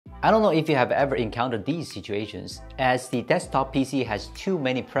I don't know if you have ever encountered these situations. As the desktop PC has too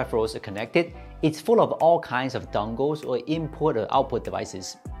many peripherals connected, it's full of all kinds of dongles or input or output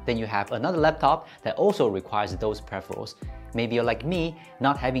devices. Then you have another laptop that also requires those peripherals. Maybe you're like me,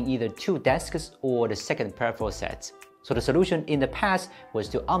 not having either two desks or the second peripheral set. So the solution in the past was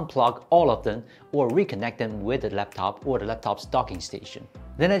to unplug all of them or reconnect them with the laptop or the laptop's docking station.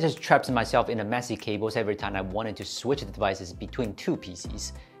 Then I just trapped myself in the messy cables every time I wanted to switch the devices between two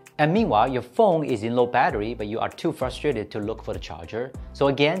PCs. And meanwhile, your phone is in low battery, but you are too frustrated to look for the charger. So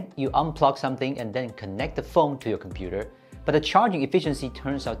again, you unplug something and then connect the phone to your computer. But the charging efficiency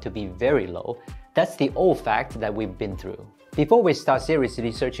turns out to be very low. That's the old fact that we've been through. Before we start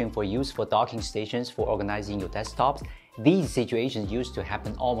seriously searching for useful docking stations for organizing your desktops, these situations used to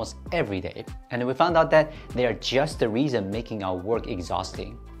happen almost every day. And we found out that they are just the reason making our work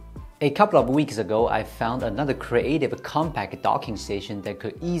exhausting. A couple of weeks ago, I found another creative compact docking station that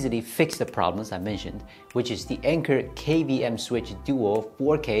could easily fix the problems I mentioned, which is the Anker KVM Switch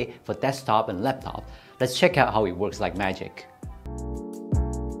Dual-4K for desktop and laptop. Let's check out how it works like magic.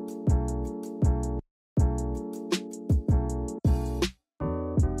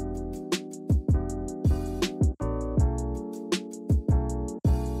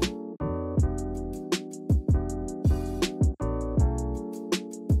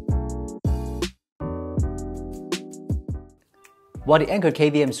 While the Anker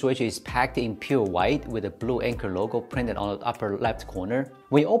KVM switch is packed in pure white with a blue Anker logo printed on the upper left corner,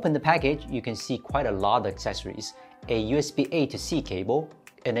 when you open the package, you can see quite a lot of accessories. A USB-A to C cable,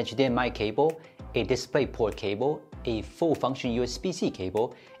 an HDMI cable, a DisplayPort cable, a full-function USB-C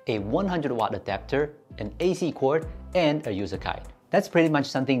cable, a 100-watt adapter, an AC cord, and a user guide. That's pretty much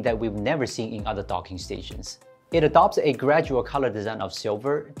something that we've never seen in other docking stations. It adopts a gradual color design of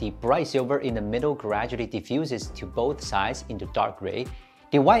silver. The bright silver in the middle gradually diffuses to both sides into dark gray.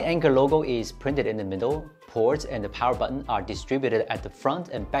 The white Anker logo is printed in the middle. Ports and the power button are distributed at the front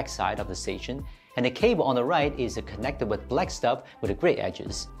and back side of the station. And the cable on the right is connected with black stuff with gray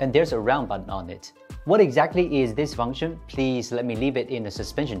edges. And there's a round button on it. What exactly is this function? Please let me leave it in the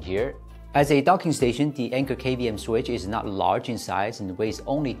suspension here. As a docking station, the Anker KVM switch is not large in size and weighs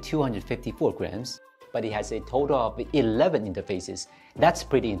only 254 grams. But it has a total of 11 interfaces. That's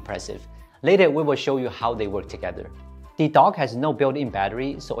pretty impressive. Later, we will show you how they work together. The dock has no built-in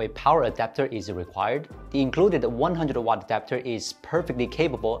battery, so a power adapter is required. The included 100-watt adapter is perfectly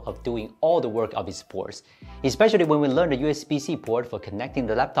capable of doing all the work of its ports. Especially when we learned the USB-C port for connecting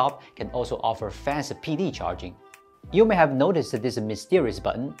the laptop can also offer fast PD charging. You may have noticed this mysterious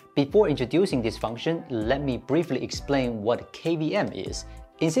button. Before introducing this function, let me briefly explain what KVM is.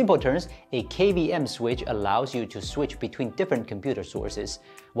 In simple terms, a KVM switch allows you to switch between different computer sources,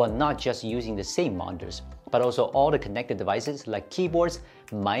 while not just using the same monitors, but also all the connected devices like keyboards,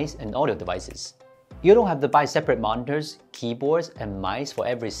 mice, and audio devices. You don't have to buy separate monitors, keyboards, and mice for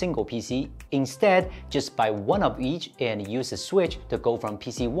every single PC. Instead, just buy one of each and use a switch to go from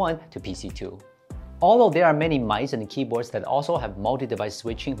PC 1 to PC 2. Although there are many mice and keyboards that also have multi-device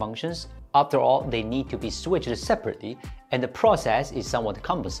switching functions, after all, they need to be switched separately, and the process is somewhat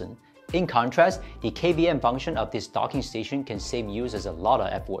cumbersome. In contrast, the KVM function of this docking station can save users a lot of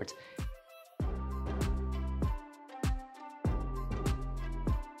effort.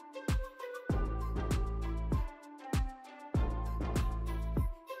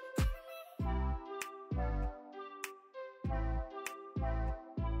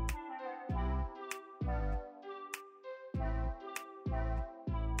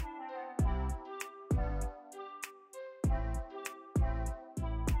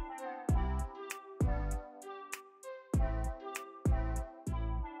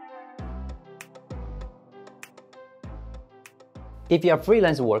 If you're a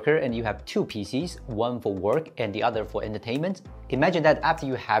freelance worker and you have two PCs, one for work and the other for entertainment, imagine that after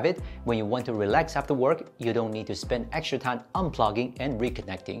you have it, when you want to relax after work, you don't need to spend extra time unplugging and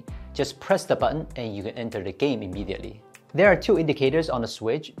reconnecting. Just press the button and you can enter the game immediately. There are two indicators on the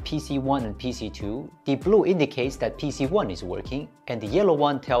switch, PC1 and PC2. The blue indicates that PC1 is working, and the yellow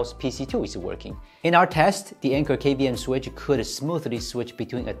one tells PC2 is working. In our test, the Anker KVM switch could smoothly switch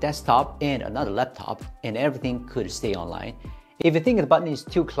between a desktop and another laptop, and everything could stay online. If you think the button is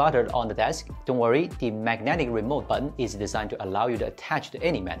too cluttered on the desk, don't worry, the magnetic remote button is designed to allow you to attach to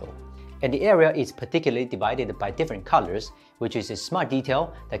any metal. And the area is particularly divided by different colors, which is a smart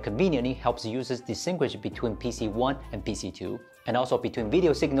detail that conveniently helps users distinguish between PC1 and PC2, and also between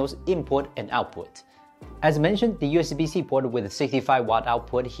video signals input and output. As mentioned, the USB-C port with a 65-watt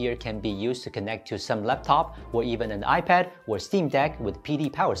output here can be used to connect to some laptop or even an iPad or Steam Deck with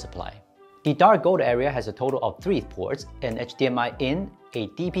PD power supply. The dark gold area has a total of 3 ports, an HDMI in, a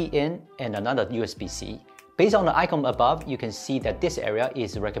DP in, and another USB-C. Based on the icon above, you can see that this area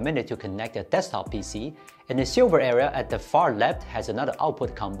is recommended to connect a desktop PC, and the silver area at the far left has another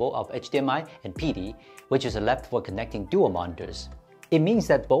output combo of HDMI and PD, which is left for connecting dual monitors. It means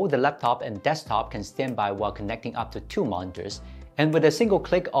that both the laptop and desktop can stand by while connecting up to 2 monitors. And with a single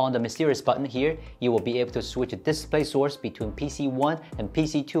click on the mysterious button here, you will be able to switch a display source between PC1 and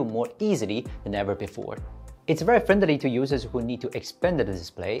PC2 more easily than ever before. It's very friendly to users who need to expand the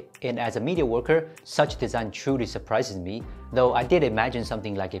display, and as a media worker, such design truly surprises me, though I did imagine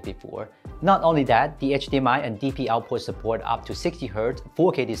something like it before. Not only that, the HDMI and DP outputs support up to 60Hz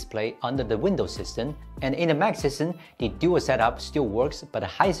 4K display under the Windows system, and in the Mac system, the dual setup still works, but the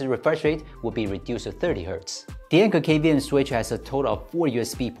highest refresh rate will be reduced to 30Hz. The Anker KVM switch has a total of 4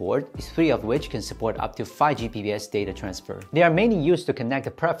 USB ports, 3 of which can support up to 5 Gbps data transfer. They are mainly used to connect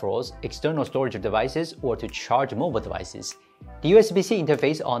the peripherals, external storage devices, or to charge mobile devices. The USB-C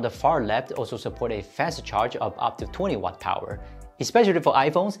interface on the far left also supports a fast charge of up to 20 watt power. Especially for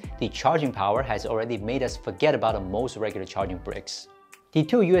iPhones, the charging power has already made us forget about most regular charging bricks. The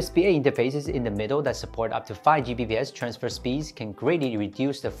 2 USB-A interfaces in the middle that support up to 5 Gbps transfer speeds can greatly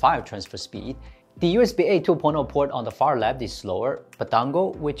reduce the file transfer speed. The USB-A 2.0 port on the far left is slower, but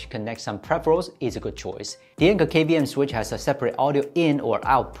dongle, which connects some peripherals, is a good choice. The Anker KVM switch has a separate audio in or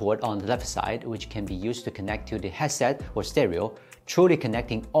out port on the left side, which can be used to connect to the headset or stereo, truly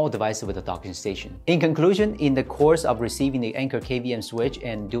connecting all devices with a docking station. In conclusion, in the course of receiving the Anker KVM switch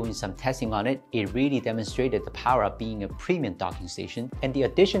and doing some testing on it, it really demonstrated the power of being a premium docking station, and the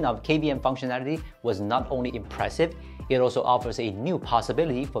addition of KVM functionality was not only impressive, it also offers a new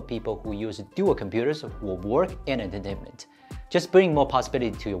possibility for people who use dual computers for work and entertainment. Just bring more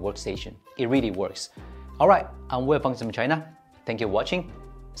possibility to your workstation. It really works. Alright, I'm Will from Gizmochina. Thank you for watching.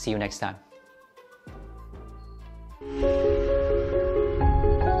 See you next time.